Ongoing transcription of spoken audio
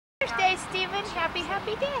Father's Day, Stephen. Happy,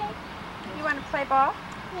 happy day. You want to play ball?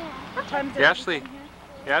 Yeah. What time is it? Ashley,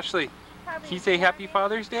 Ashley, can you say Happy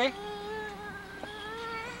Father's Day?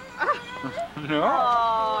 No. Oh,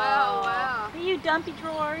 wow. Are you dumpy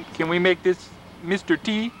drawers? Can we make this Mr.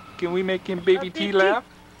 T? Can we make him Baby T laugh?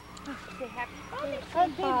 Say Happy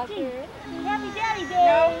Father's Day. Happy Daddy Day.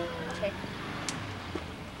 No? Okay.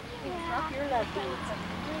 Drop your left hand.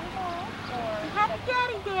 Happy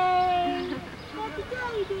Daddy Day. Happy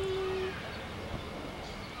Daddy Day.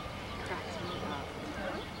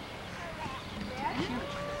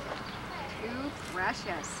 Too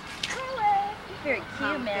precious. You're very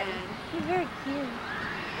cute, man. You're very cute.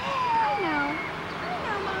 I know.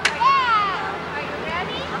 Mom. Yeah. Are you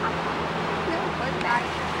ready? Put that.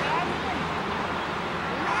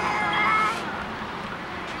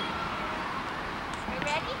 Are you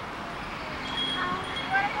ready? You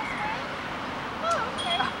want to go swim? Oh,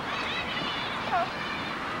 okay. Go.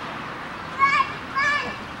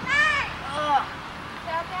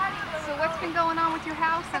 So what's been going on with your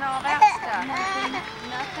house and all that stuff?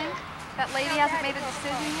 Nothing? That lady hasn't made a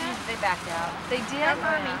decision yet? They backed out. They did?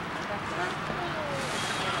 Mommy.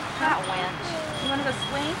 That wench. You want to go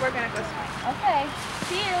swing? We're going to go swing. Okay.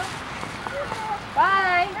 See you.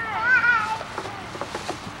 Bye.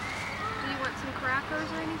 Do you want some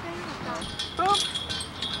crackers or anything?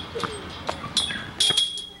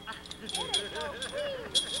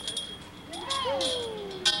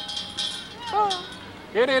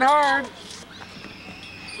 Hit it hard.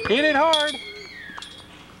 Hit it hard.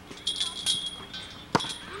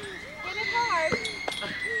 Get it hard.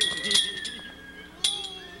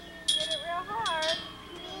 Get it real hard.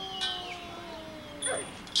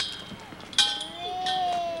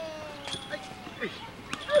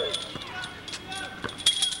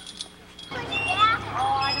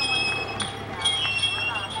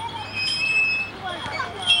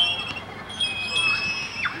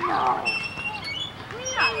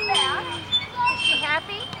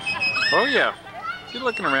 Happy? Oh yeah. She's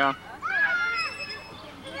looking around.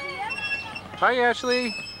 Hi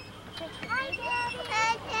Ashley.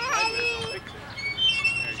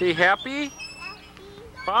 Say happy?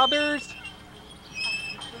 Fathers?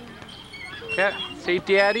 Yeah. Say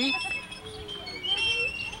daddy.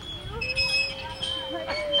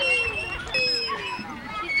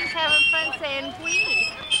 She's just having fun saying please.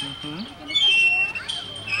 Mm-hmm.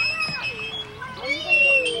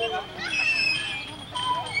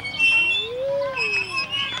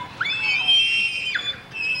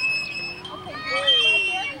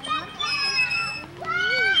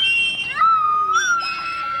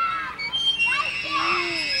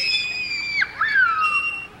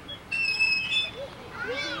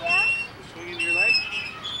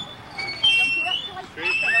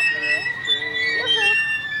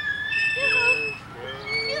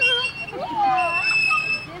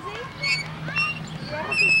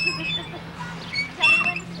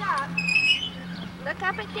 Look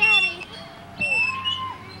up at Daddy.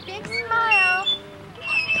 Big smile.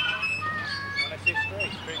 When I say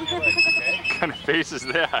straight your legs, okay? What kind of face is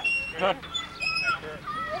that? You got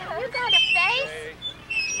a face?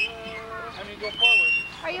 I mean, go forward.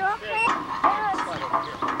 Are you okay? Yes.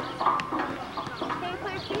 Can you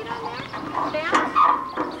put your feet on there? Bounce.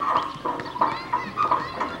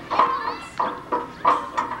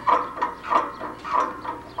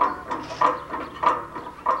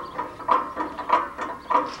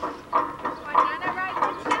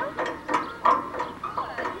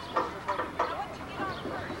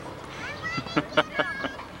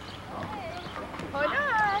 Hold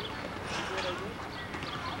on.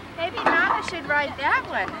 Maybe Mama should ride that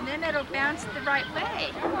one, and then it'll bounce the right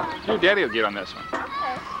way. Your daddy will get on this one.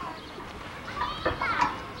 Okay.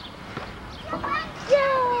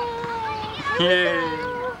 Yay!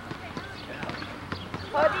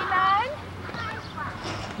 Holding on.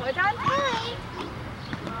 Hold on tight.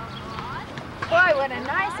 Boy, what a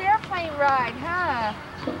nice airplane ride, huh?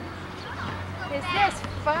 Is this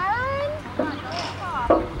fun?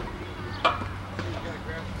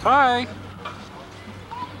 Hi!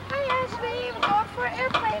 Hi, Ashley. We're going for an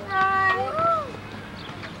airplane ride.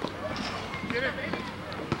 Get it, baby.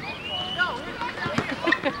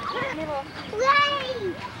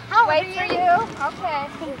 How Wait for you. Okay.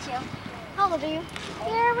 Thank you. How old are you?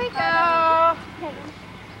 Here we go.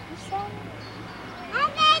 Hi,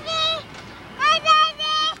 baby. Hi,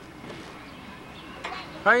 baby.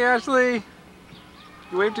 Hi Ashley!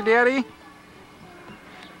 You wave to daddy?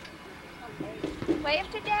 Wave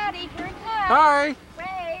to Daddy. Here he comes. Hi!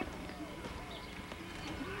 Wave.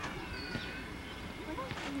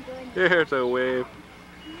 There's a wave.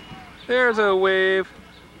 There's a wave.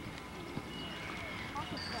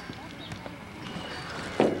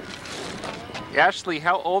 Ashley,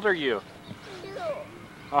 how old are you? 2.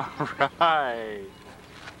 All right.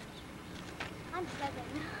 I'm 7.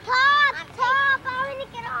 Top! I want to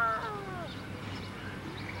get off.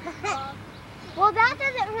 Well, that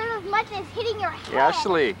doesn't hurt as much as hitting your head.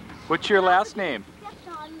 Ashley, what's your last name? Stepped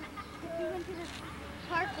on. We went to this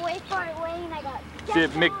park way far away and I got Is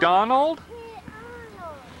it McDonald?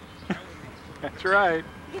 That's right.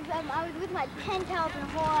 Because I was with my pen pals and a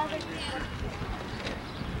whole other people.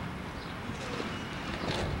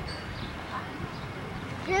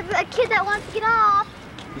 Here's a kid that wants to get off.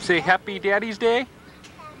 You say Happy Daddy's Day? You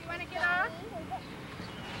want to get off?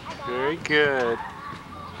 Very good.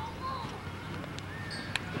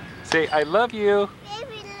 Say, I love you.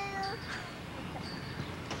 Baby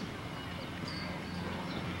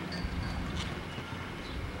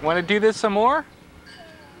Lou. Want to do this some more?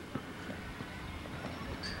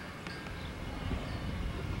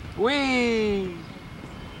 Whee!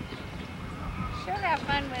 She'll have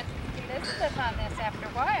fun with Elizabeth on this after a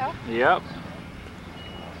while. Yep.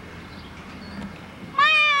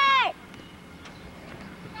 Hey!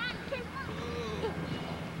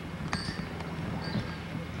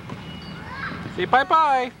 Say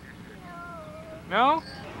bye-bye. No? Are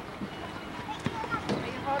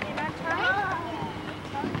you holding on tight?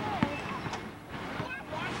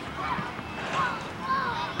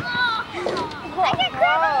 I get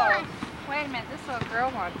grab on. Wait a minute, this little girl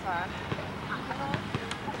wants on.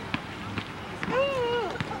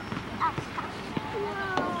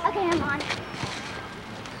 Okay, I'm on.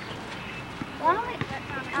 Why don't we,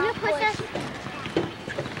 can you push us?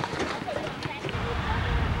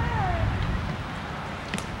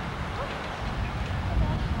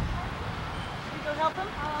 Go help him?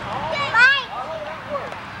 Bye.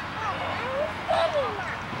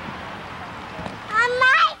 I'm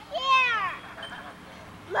right here.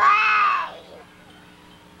 Bye.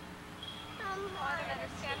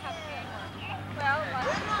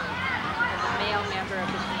 Male member of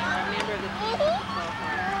the team, or a member of the team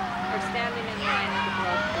or standing in line at the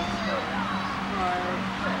grocery store, or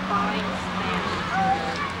buying snacks,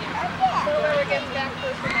 or whoever gets back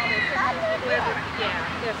first and all this, whoever, yeah,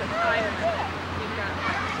 there's a time limit. You've got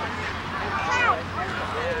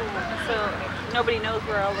So nobody knows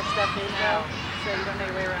where all the stuff is now, so you don't know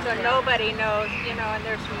your way around. So nobody knows, you know, and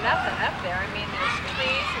there's nothing up there. I mean, there's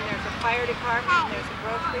trees, and there's a fire department, and there's a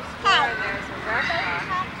grocery store, and there's a restaurant.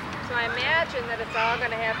 So I imagine that it's all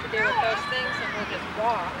going to have to do with those things, and we'll just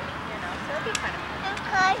walk, you know, so it'll be kind of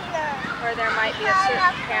fun. Or there might be a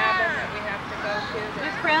certain cabin that we have to go to.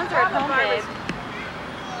 Whose friends are at home, babe?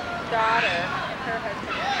 Daughter and her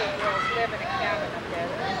husband and 2 girls live in a cabin up there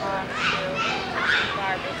that belongs to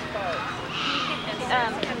Barbara's folks.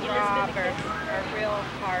 And Robert are real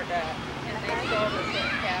hard up, and they sold us their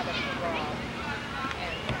cabin to Rob.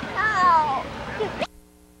 Oh.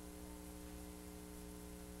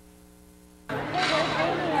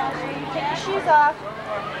 Take your shoes off.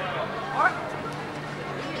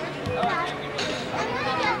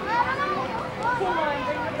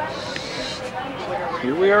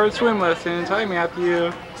 Here we are at swim lessons. Hi,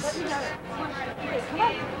 Matthew.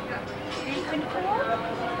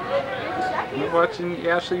 We're watching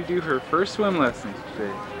Ashley do her first swim lessons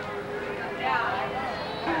today.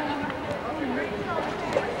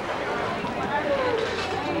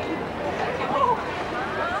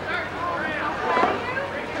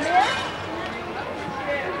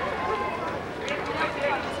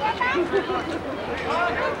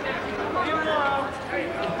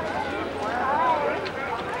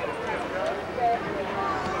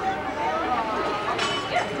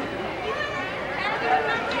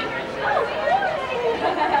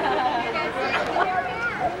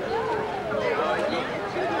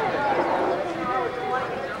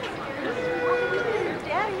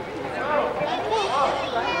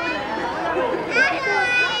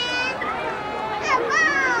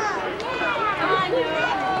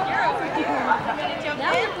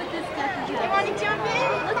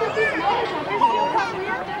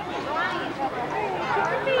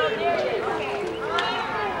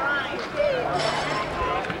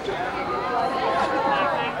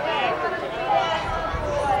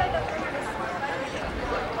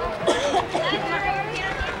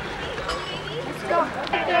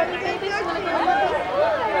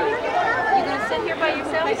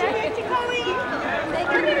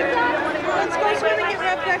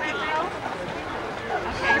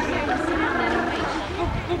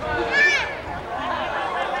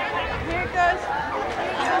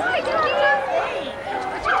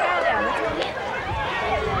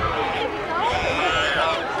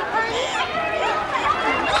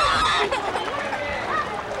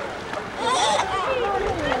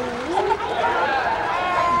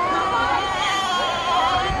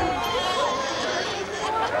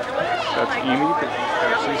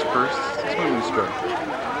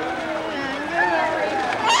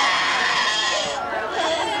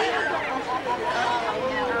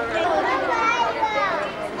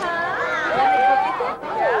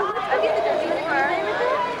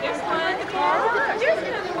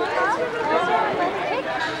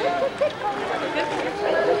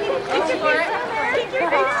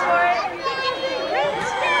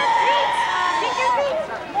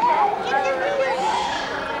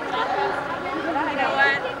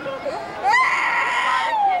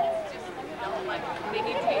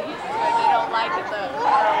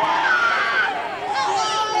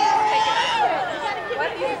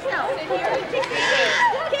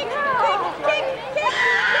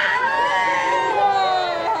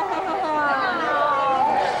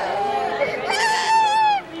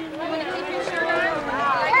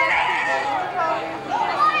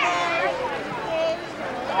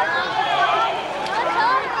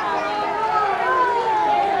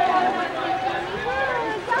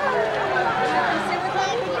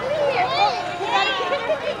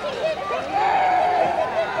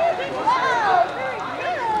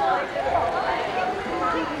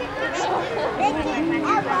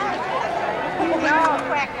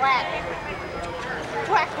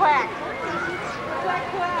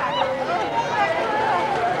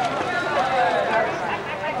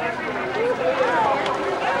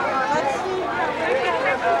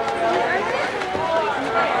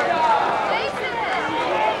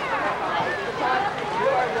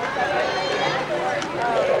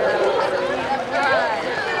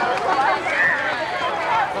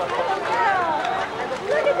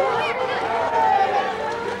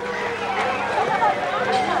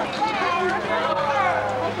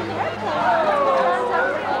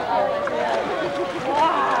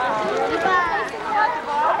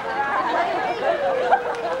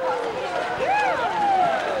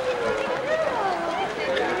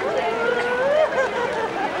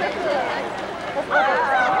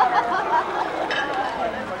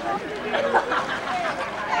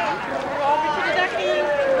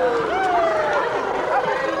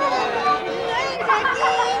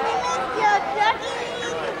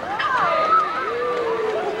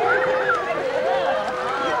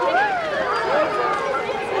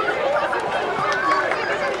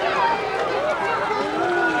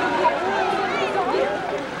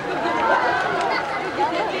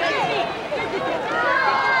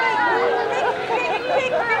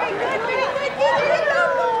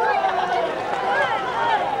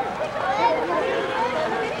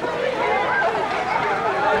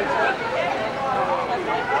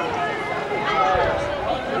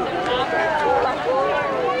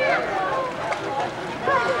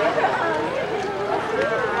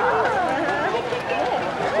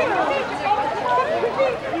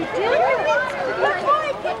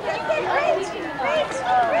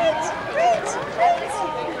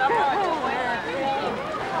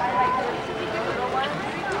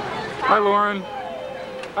 Hi, Lauren.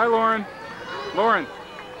 Hi, Lauren. Lauren.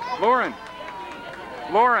 Lauren.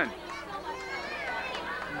 Lauren.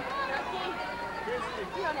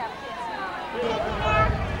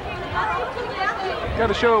 Got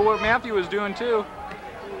to show what Matthew was doing too.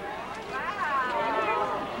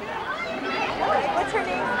 What's her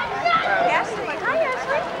name? Ashley. Hi,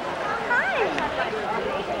 Ashley. Hi.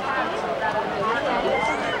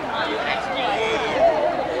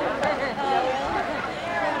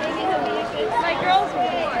 My girls were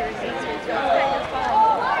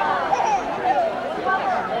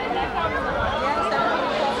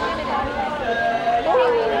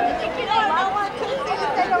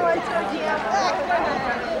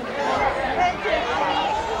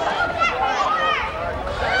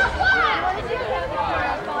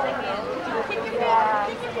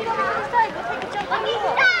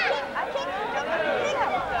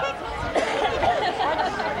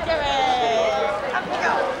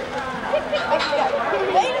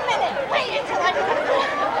Wait a minute. Wait until I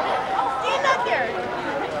stand up there.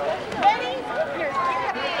 Ready? Here,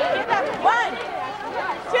 stand up. 1,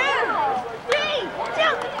 2, 3,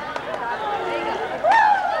 jump.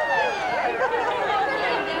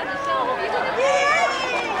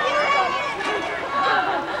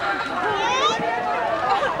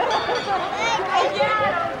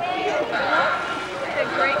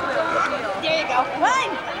 There you go. 1,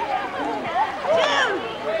 2,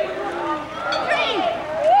 3.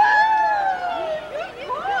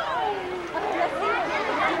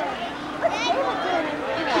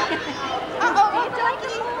 Uh-oh,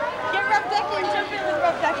 Ducky. Get Rub Ducky and jump in with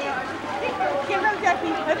Rub Ducky. Get Rub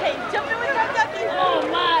Ducky. Okay, jump in with Rub Ducky. Oh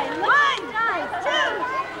my. 1,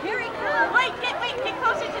 2. Here he comes. Wait, get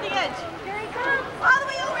closer to the edge. Here he comes. All the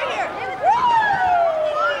way over here.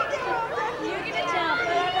 You're going to jump.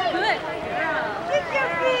 Good. With your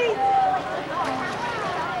feet.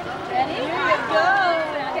 Ready? Here you go.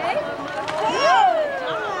 Okay. Go.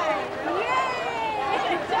 Yay.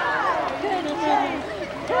 Good job. Hey,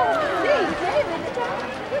 David, stop.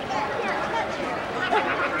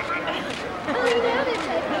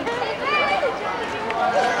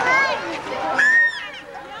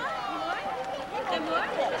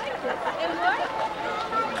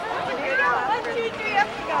 One, two, three, up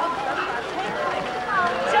you go.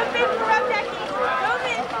 Jump in for Rub Ducky. Go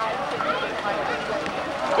in.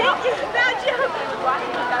 Thank you. Now jump.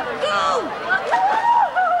 Go.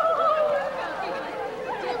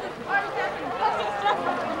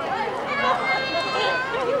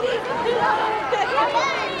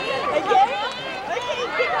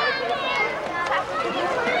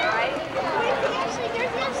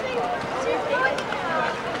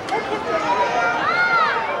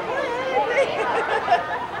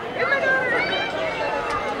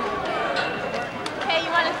 Okay, you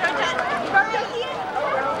want to throw that Rub Ducky in?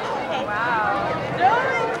 Okay. Wow. Throw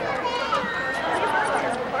it.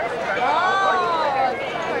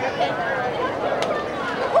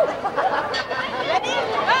 Ready?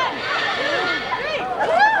 1, 2, 3.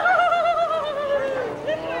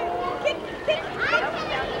 Kick, kick, kick.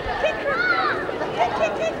 Kick her. Kick,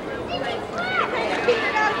 kick, kick. Kick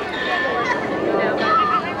her out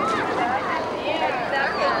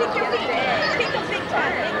here. Kick your feet. Kick them big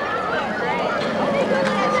time.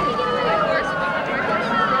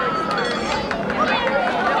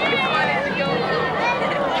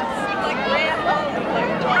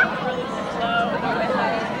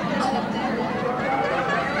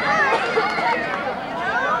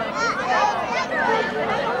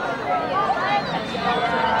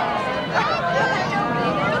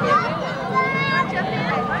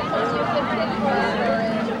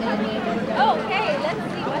 Okay, let's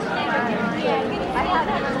see what's next. I have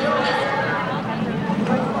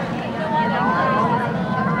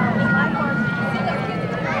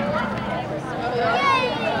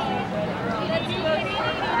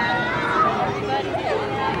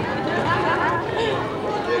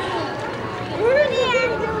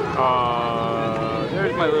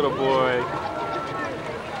there's my little boy.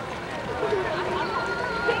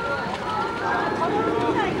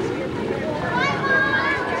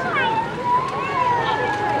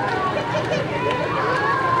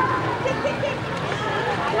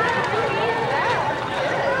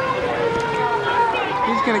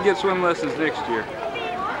 He's gonna get swim lessons next year.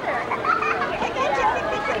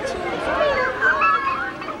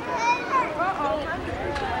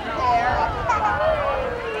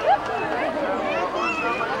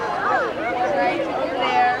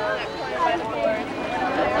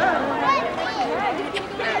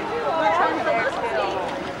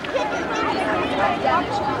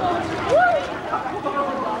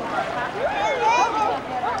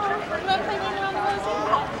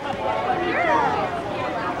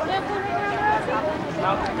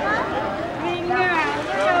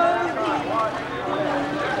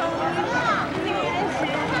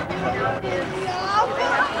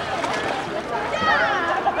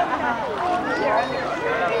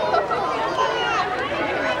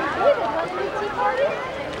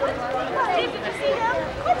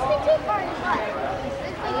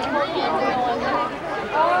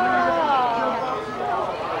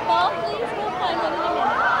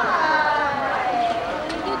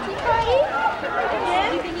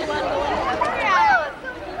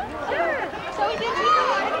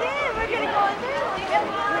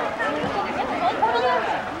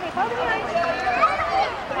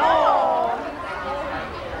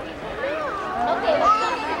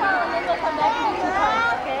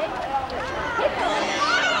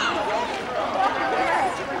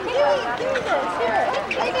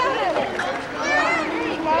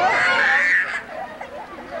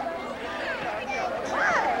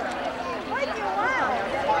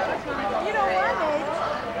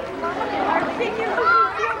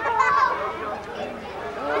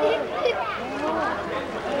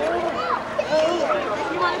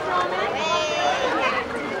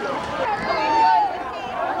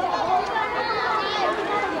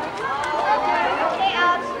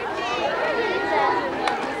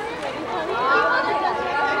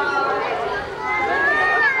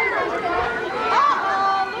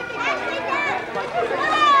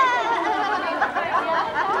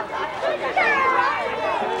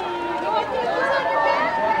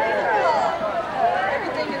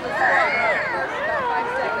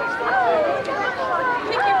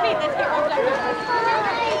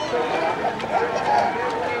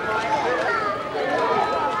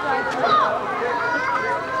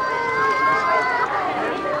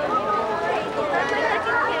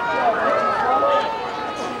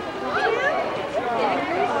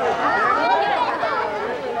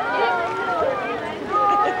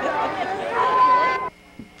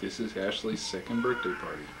 This is Ashley's second birthday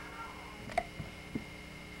party.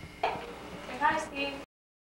 Hi, Steve.